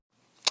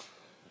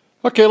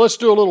Okay, let's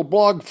do a little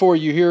blog for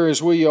you here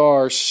as we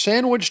are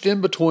sandwiched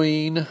in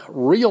between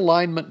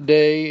Realignment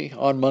Day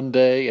on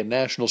Monday and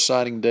National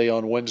Signing Day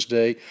on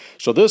Wednesday.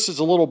 So this is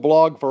a little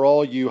blog for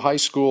all you high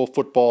school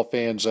football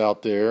fans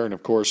out there. And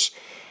of course,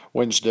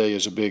 Wednesday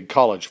is a big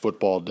college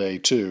football day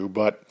too.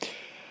 But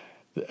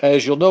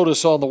as you'll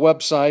notice on the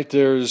website,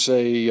 there's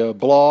a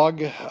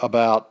blog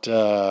about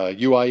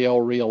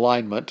UIL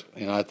realignment.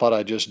 And I thought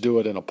I'd just do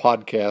it in a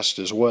podcast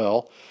as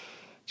well,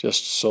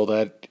 just so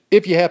that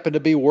if you happen to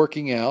be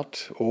working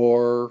out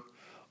or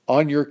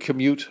on your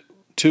commute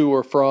to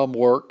or from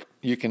work,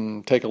 you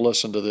can take a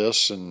listen to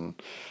this and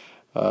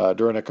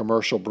during a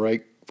commercial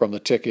break from the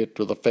Ticket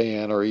or the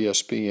Fan or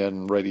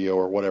ESPN radio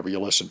or whatever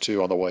you listen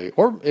to on the way,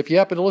 or if you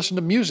happen to listen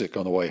to music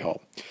on the way home.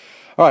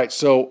 All right,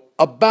 so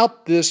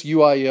about this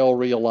UIL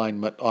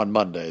realignment on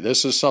Monday.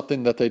 This is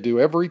something that they do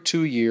every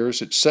 2 years.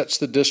 It sets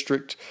the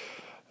districts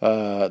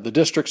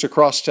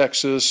across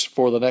Texas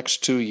for the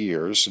next 2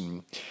 years.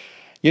 And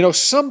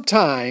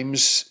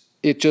sometimes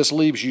it just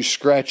leaves you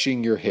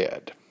scratching your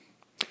head.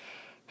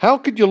 How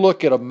could you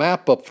look at a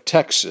map of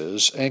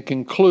Texas and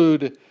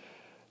conclude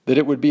that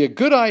it would be a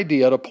good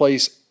idea to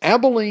place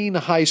Abilene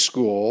High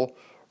School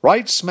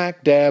right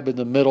smack dab in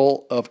the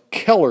middle of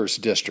Keller's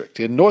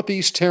district in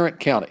northeast Tarrant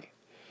County?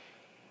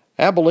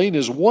 Abilene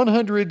is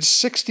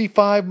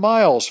 165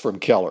 miles from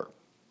Keller.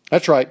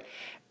 That's right.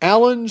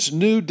 Allen's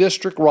new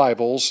district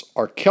rivals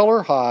are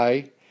Keller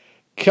High,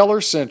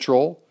 Keller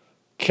Central,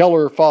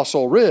 Keller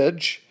Fossil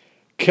Ridge,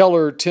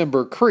 Keller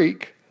Timber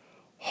Creek,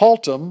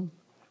 Haltom,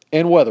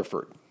 and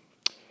Weatherford.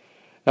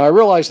 Now, I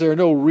realize there are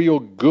no real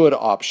good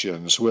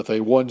options with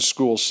a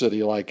one-school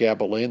city like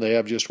Abilene. They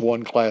have just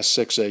one Class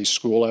 6A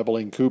school.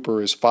 Abilene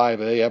Cooper is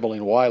 5A.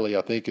 Abilene Wiley,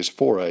 I think, is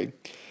 4A.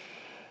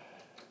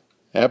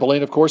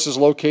 Abilene, of course, is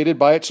located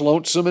by its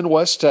lonesome in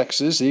West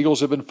Texas. The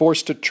Eagles have been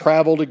forced to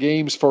travel to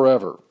games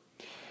forever.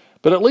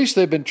 But at least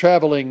they've been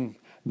traveling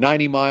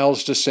 90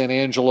 miles to San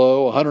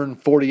Angelo,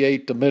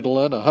 148 to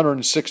Midland,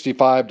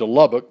 165 to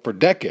Lubbock for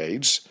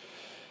decades.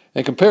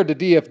 And compared to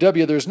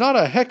DFW, there's not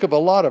a heck of a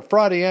lot of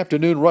Friday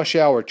afternoon rush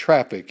hour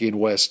traffic in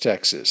West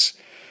Texas.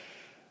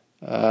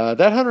 That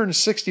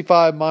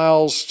 165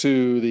 miles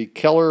to the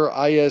Keller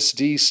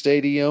ISD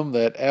Stadium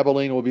that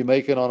Abilene will be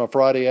making on a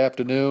Friday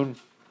afternoon,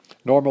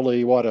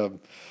 normally, a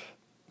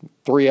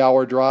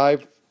 3-hour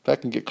drive?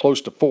 That can get close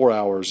to 4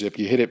 hours if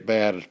you hit it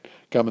bad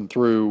coming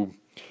through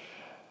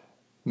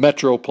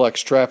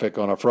Metroplex traffic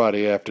on a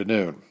Friday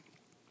afternoon.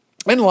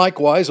 And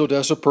likewise,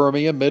 Odessa,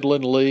 Permian,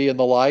 Midland, Lee, and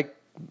the like,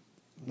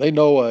 they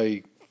know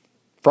a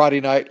Friday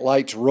Night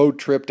Lights road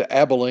trip to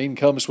Abilene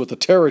comes with the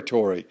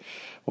territory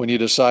when you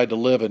decide to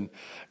live in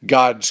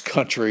God's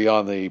country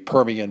on the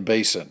Permian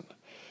Basin.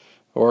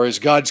 Or is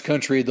God's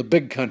country the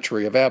big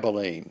country of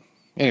Abilene?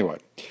 Anyway,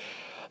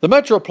 the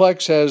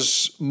Metroplex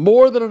has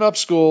more than enough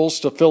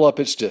schools to fill up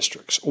its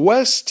districts.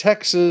 West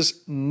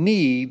Texas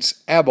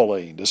needs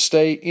Abilene to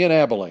stay in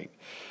Abilene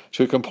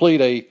to complete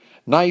a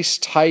nice,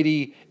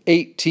 tidy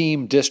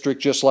 8-team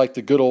district just like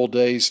the good old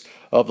days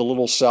of the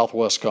Little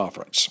Southwest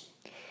Conference.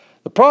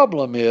 The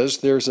problem is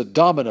there's a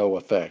domino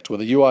effect when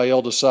the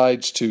UIL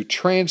decides to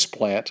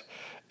transplant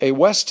a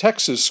West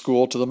Texas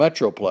school to the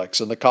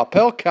Metroplex, and the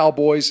Coppell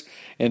Cowboys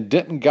and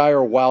Denton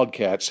Guyer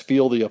Wildcats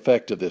feel the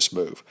effect of this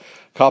move.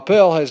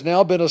 Coppell has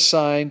now been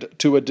assigned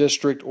to a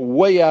district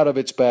way out of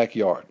its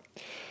backyard.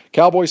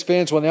 Cowboys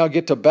fans will now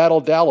get to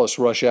battle Dallas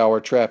rush hour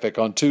traffic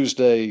on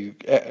Tuesday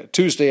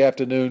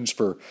afternoons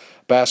for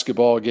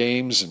basketball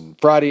games and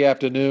Friday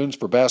afternoons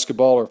for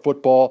basketball or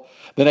football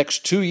the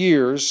next 2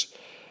 years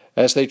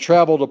as they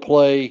travel to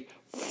play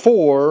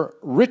 4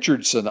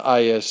 Richardson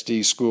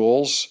ISD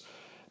schools: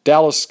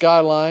 Dallas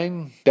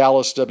Skyline,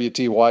 Dallas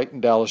W.T. White,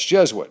 and Dallas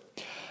Jesuit.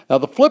 Now,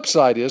 the flip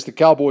side is the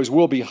Cowboys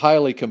will be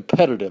highly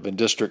competitive in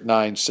District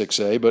 9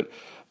 6A, but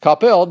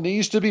Coppell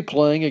needs to be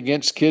playing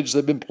against kids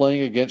they've been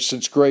playing against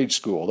since grade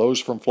school, those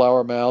from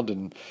Flower Mound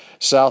and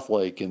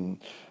Southlake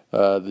and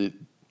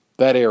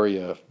that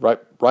area,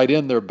 right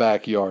in their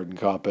backyard in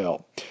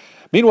Coppell.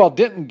 Meanwhile,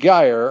 Denton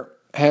Guyer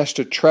has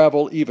to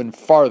travel even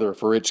farther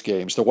for its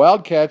games. The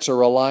Wildcats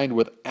are aligned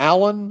with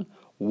Allen,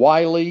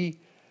 Wiley,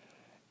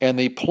 and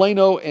the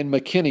Plano and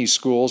McKinney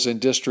schools in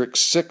District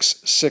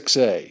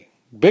 6A.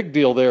 Big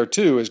deal there,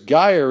 too, is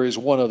Guyer is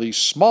one of the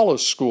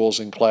smallest schools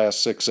in Class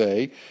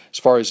 6A as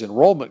far as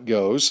enrollment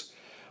goes,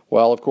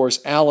 while, of course,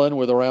 Allen,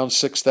 with around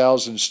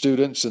 6,000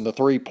 students, and the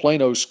 3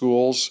 Plano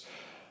schools,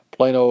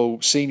 Plano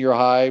Senior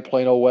High,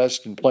 Plano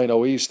West, and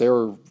Plano East, there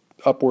are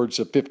upwards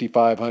of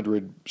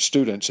 5,500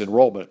 students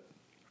enrollment.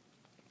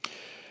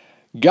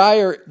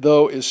 Guyer,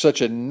 though, is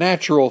such a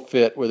natural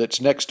fit with its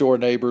next-door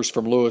neighbors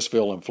from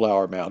Louisville and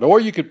Flower Mound. Or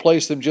you could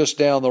place them just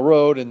down the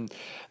road in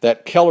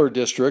that Keller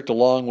district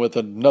along with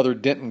another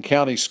Denton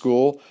County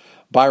school,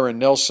 Byron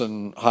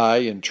Nelson High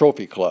and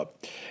Trophy Club.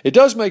 It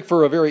does make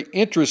for a very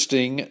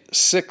interesting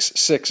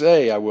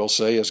 6A, I will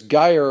say, as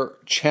Guyer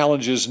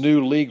challenges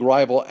new league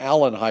rival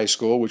Allen High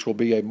School, which will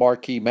be a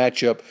marquee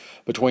matchup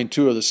between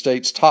 2 of the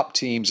state's top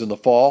teams in the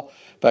fall.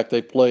 In fact,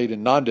 they played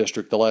in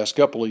non-district the last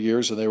couple of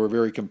years, and they were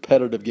very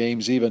competitive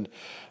games even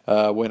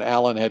when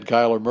Allen had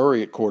Kyler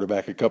Murray at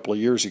quarterback a couple of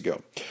years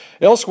ago.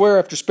 Elsewhere,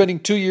 after spending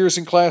 2 years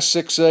in Class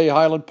 6A,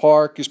 Highland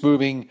Park is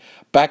moving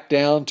back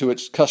down to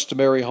its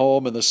customary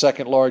home in the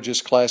second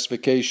largest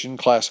classification,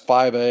 Class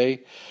 5A.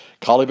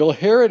 Colleyville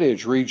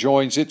Heritage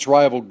rejoins its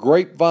rival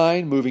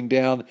Grapevine, moving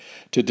down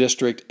to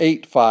District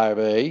 8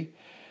 5A.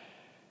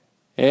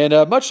 And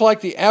much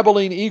like the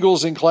Abilene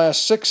Eagles in Class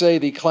 6A,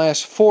 the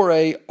Class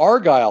 4A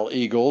Argyle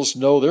Eagles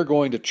know they're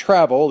going to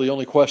travel. The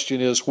only question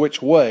is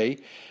which way.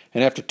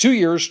 And after 2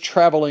 years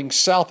traveling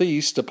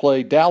southeast to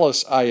play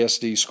Dallas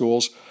ISD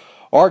schools,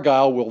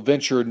 Argyle will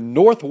venture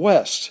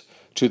northwest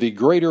to the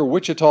greater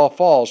Wichita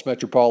Falls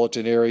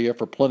metropolitan area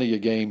for plenty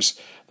of games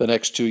the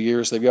next 2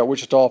 years. They've got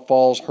Wichita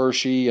Falls,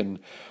 Hershey, and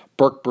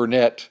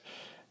Burke-Burnett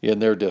in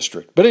their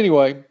district. But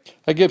anyway,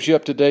 that gives you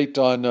up to date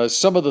on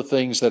some of the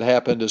things that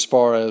happened as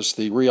far as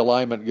the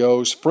realignment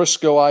goes.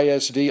 Frisco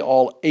ISD,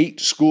 all 8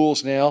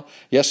 schools now.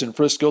 Yes, in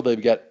Frisco,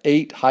 they've got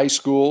 8 high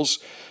schools.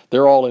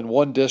 They're all in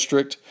one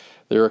district.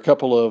 There are a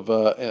couple of,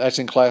 that's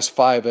in Class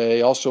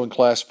 5A. Also in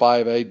Class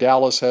 5A,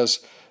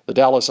 the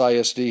Dallas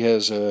ISD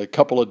has a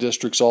couple of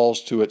districts all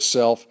to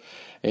itself.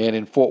 And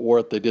in Fort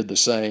Worth, they did the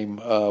same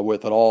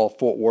with an all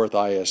Fort Worth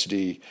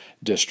ISD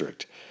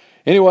district.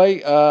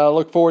 Anyway,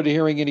 look forward to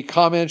hearing any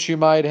comments you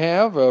might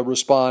have.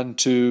 Respond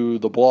to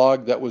the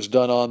blog that was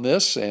done on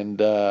this.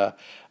 And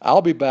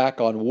I'll be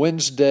back on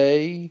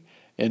Wednesday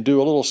and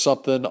do a little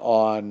something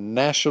on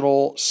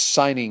National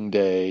Signing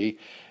Day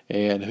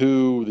and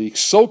who the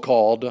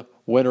so-called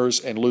winners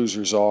and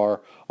losers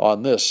are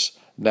on this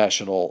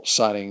National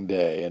Signing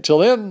Day. Until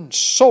then,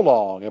 so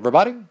long,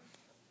 everybody.